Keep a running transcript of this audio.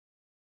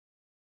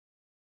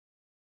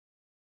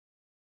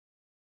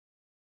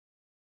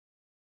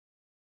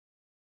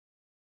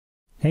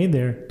Hey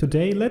there,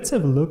 today let's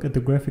have a look at the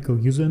graphical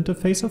user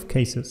interface of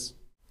CAESES.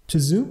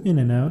 To zoom in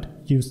and out,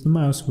 use the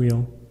mouse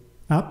wheel.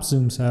 Up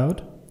zooms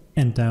out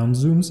and down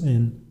zooms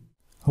in.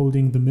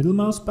 Holding the middle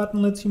mouse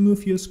button lets you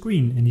move your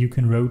screen, and you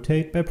can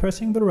rotate by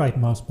pressing the right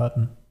mouse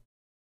button.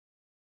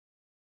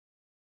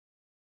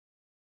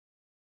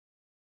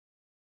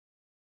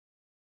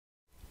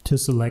 To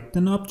select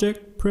an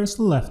object, press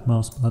the left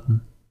mouse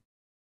button.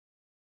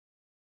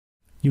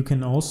 You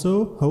can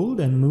also hold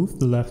and move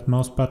the left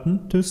mouse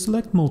button to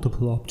select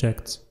multiple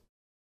objects.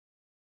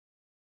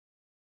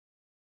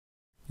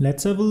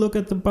 Let's have a look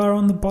at the bar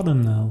on the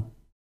bottom now.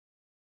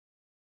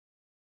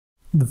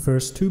 The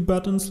first two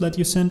buttons let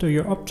you center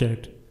your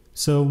object,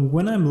 so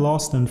when I'm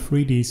lost in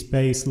 3D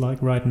space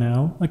like right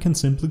now, I can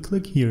simply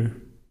click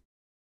here.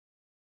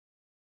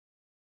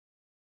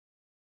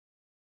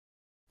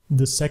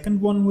 The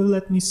second one will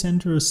let me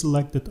center a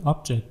selected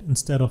object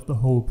instead of the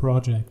whole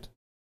project.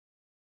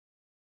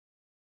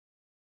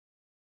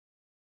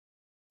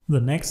 The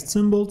next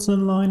symbols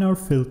in line are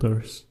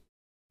filters.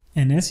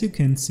 And as you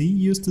can see,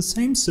 use the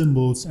same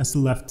symbols as the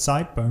left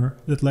sidebar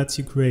that lets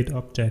you create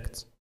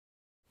objects.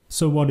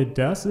 So what it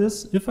does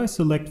is, if I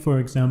select for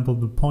example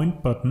the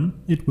point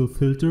button, it will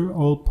filter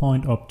all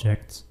point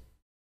objects.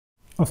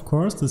 Of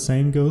course, the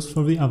same goes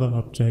for the other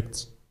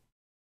objects.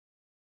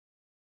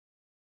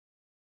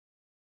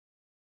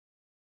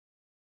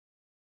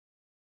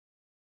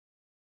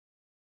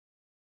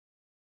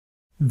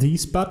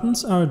 These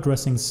buttons are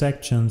addressing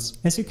sections.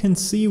 As you can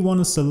see, one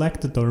is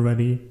selected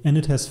already, and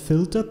it has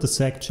filtered the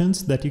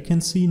sections that you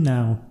can see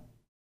now.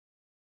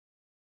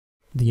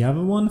 The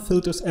other one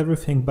filters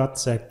everything but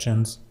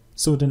sections,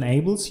 so it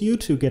enables you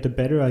to get a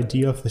better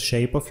idea of the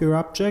shape of your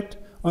object,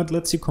 or it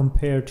lets you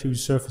compare two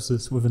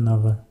surfaces with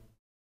another.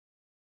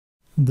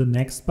 The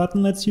next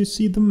button lets you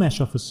see the mesh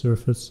of a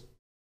surface.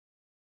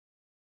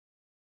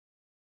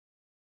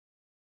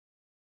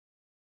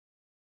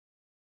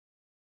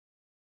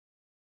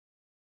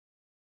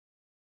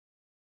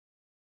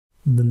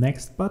 The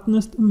next button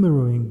is the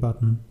mirroring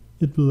button.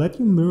 It will let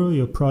you mirror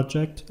your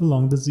project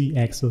along the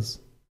z-axis.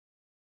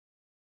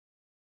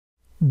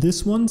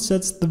 This one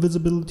sets the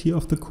visibility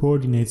of the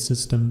coordinate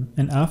system,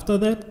 and after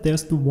that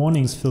there's the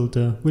warnings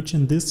filter, which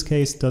in this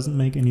case doesn't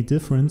make any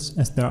difference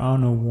as there are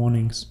no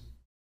warnings.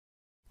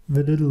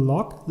 The little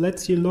log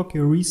lets you log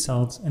your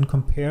results and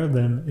compare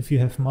them if you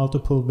have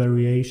multiple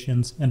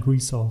variations and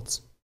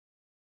results.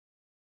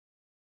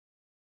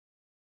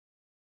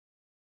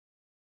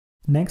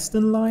 Next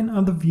in line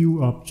are the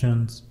view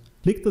options.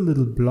 Click the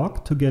little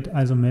block to get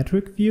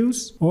isometric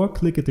views, or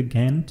click it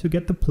again to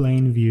get the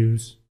plane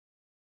views.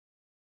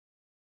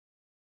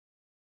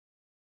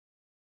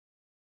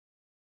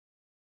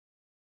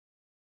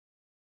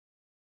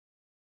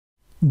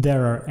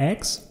 There are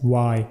X,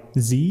 Y,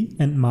 Z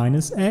and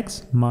minus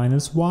X,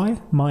 minus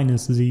Y,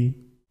 minus Z.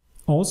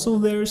 Also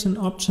there is an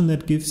option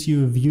that gives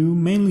you a view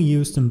mainly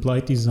used in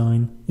blade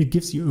design. It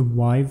gives you a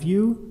Y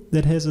view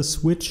that has a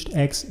switched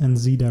X and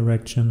Z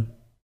direction.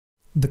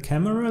 The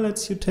camera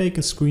lets you take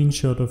a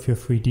screenshot of your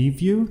 3D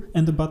view,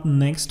 and the button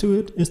next to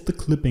it is the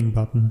clipping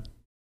button.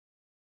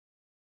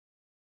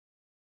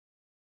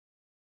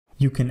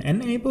 You can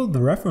enable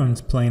the reference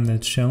plane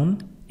that's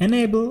shown,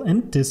 enable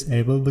and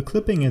disable the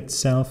clipping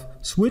itself,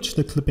 switch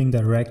the clipping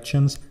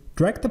directions,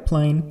 drag the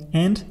plane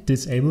and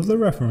disable the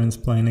reference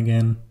plane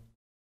again.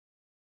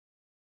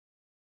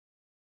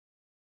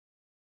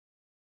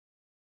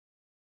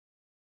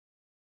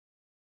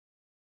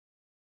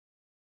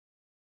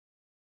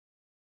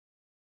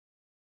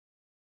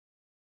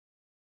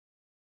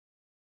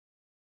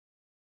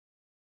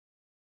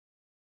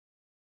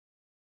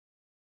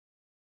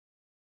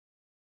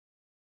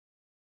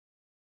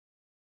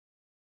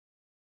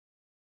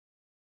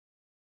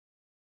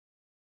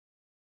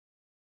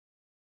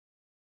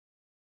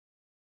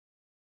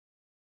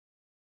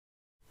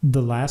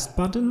 The last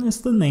button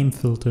is the name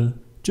filter.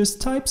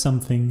 Just type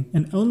something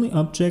and only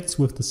objects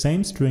with the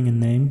same string and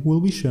name will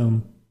be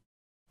shown.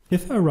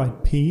 If I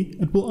write P,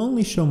 it will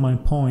only show my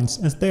points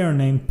as they are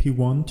named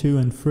P1, 2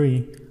 and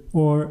 3.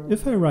 Or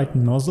if I write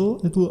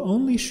nozzle, it will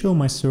only show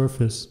my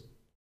surface.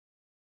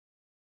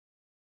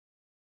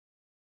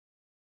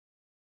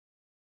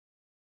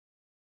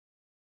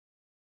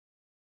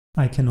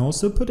 I can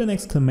also put an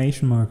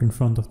exclamation mark in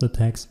front of the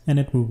text and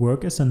it will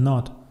work as a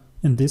not.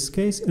 In this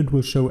case, it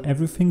will show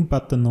everything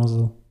but the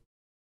nozzle.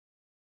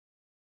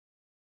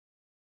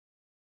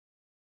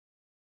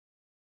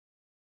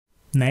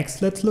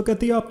 Next, let's look at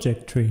the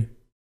object tree.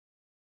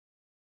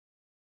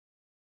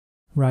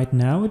 Right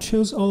now it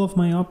shows all of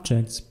my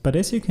objects, but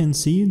as you can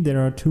see,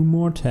 there are two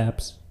more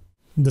tabs.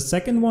 The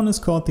second one is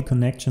called the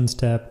Connections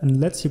tab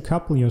and lets you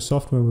couple your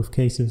software with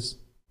CAESES.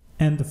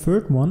 And the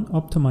third one,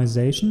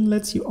 Optimization,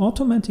 lets you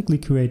automatically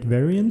create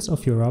variants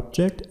of your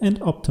object and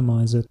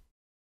optimize it.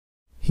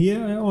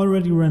 Here I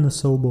already ran a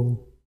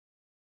sobol.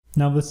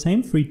 Now the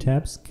same three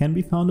tabs can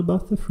be found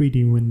above the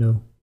 3D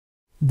window.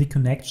 The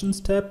Connections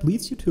tab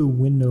leads you to a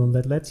window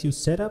that lets you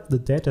set up the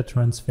data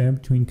transfer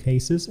between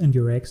CAESES and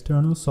your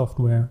external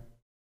software.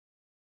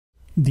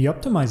 The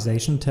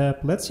Optimization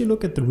tab lets you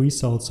look at the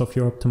results of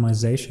your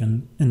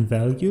optimization in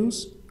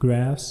values,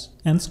 graphs,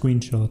 and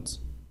screenshots.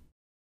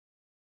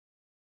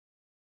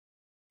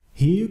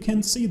 Here you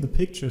can see the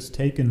pictures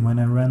taken when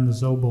I ran the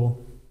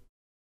Zobo.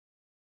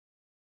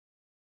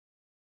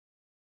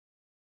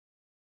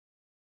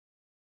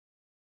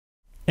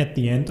 At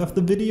the end of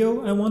the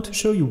video, I want to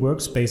show you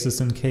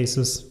workspaces in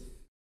CAESES.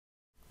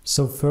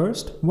 So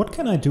first, what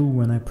can I do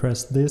when I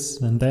press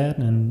this and that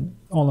and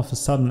all of a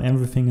sudden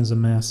everything is a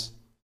mess?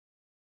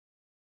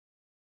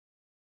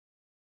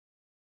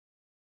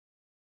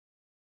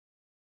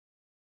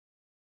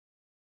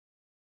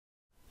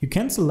 You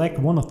can select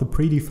one of the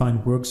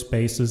predefined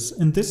workspaces,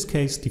 in this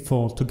case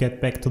default, to get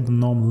back to the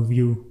normal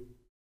view.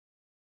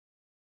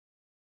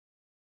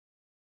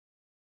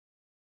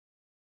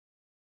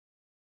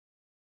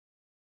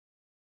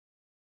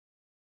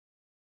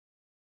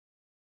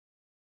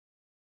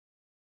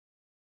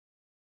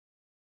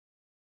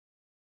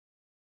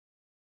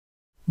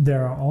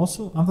 There are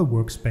also other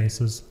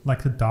workspaces,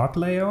 like the dark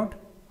layout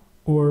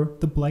or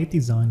the blade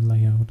design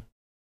layout.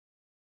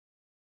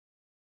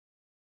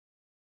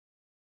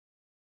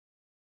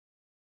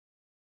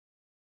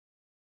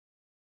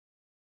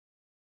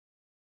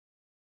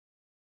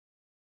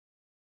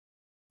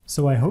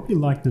 So I hope you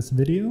liked this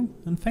video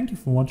and thank you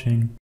for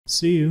watching.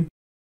 See you!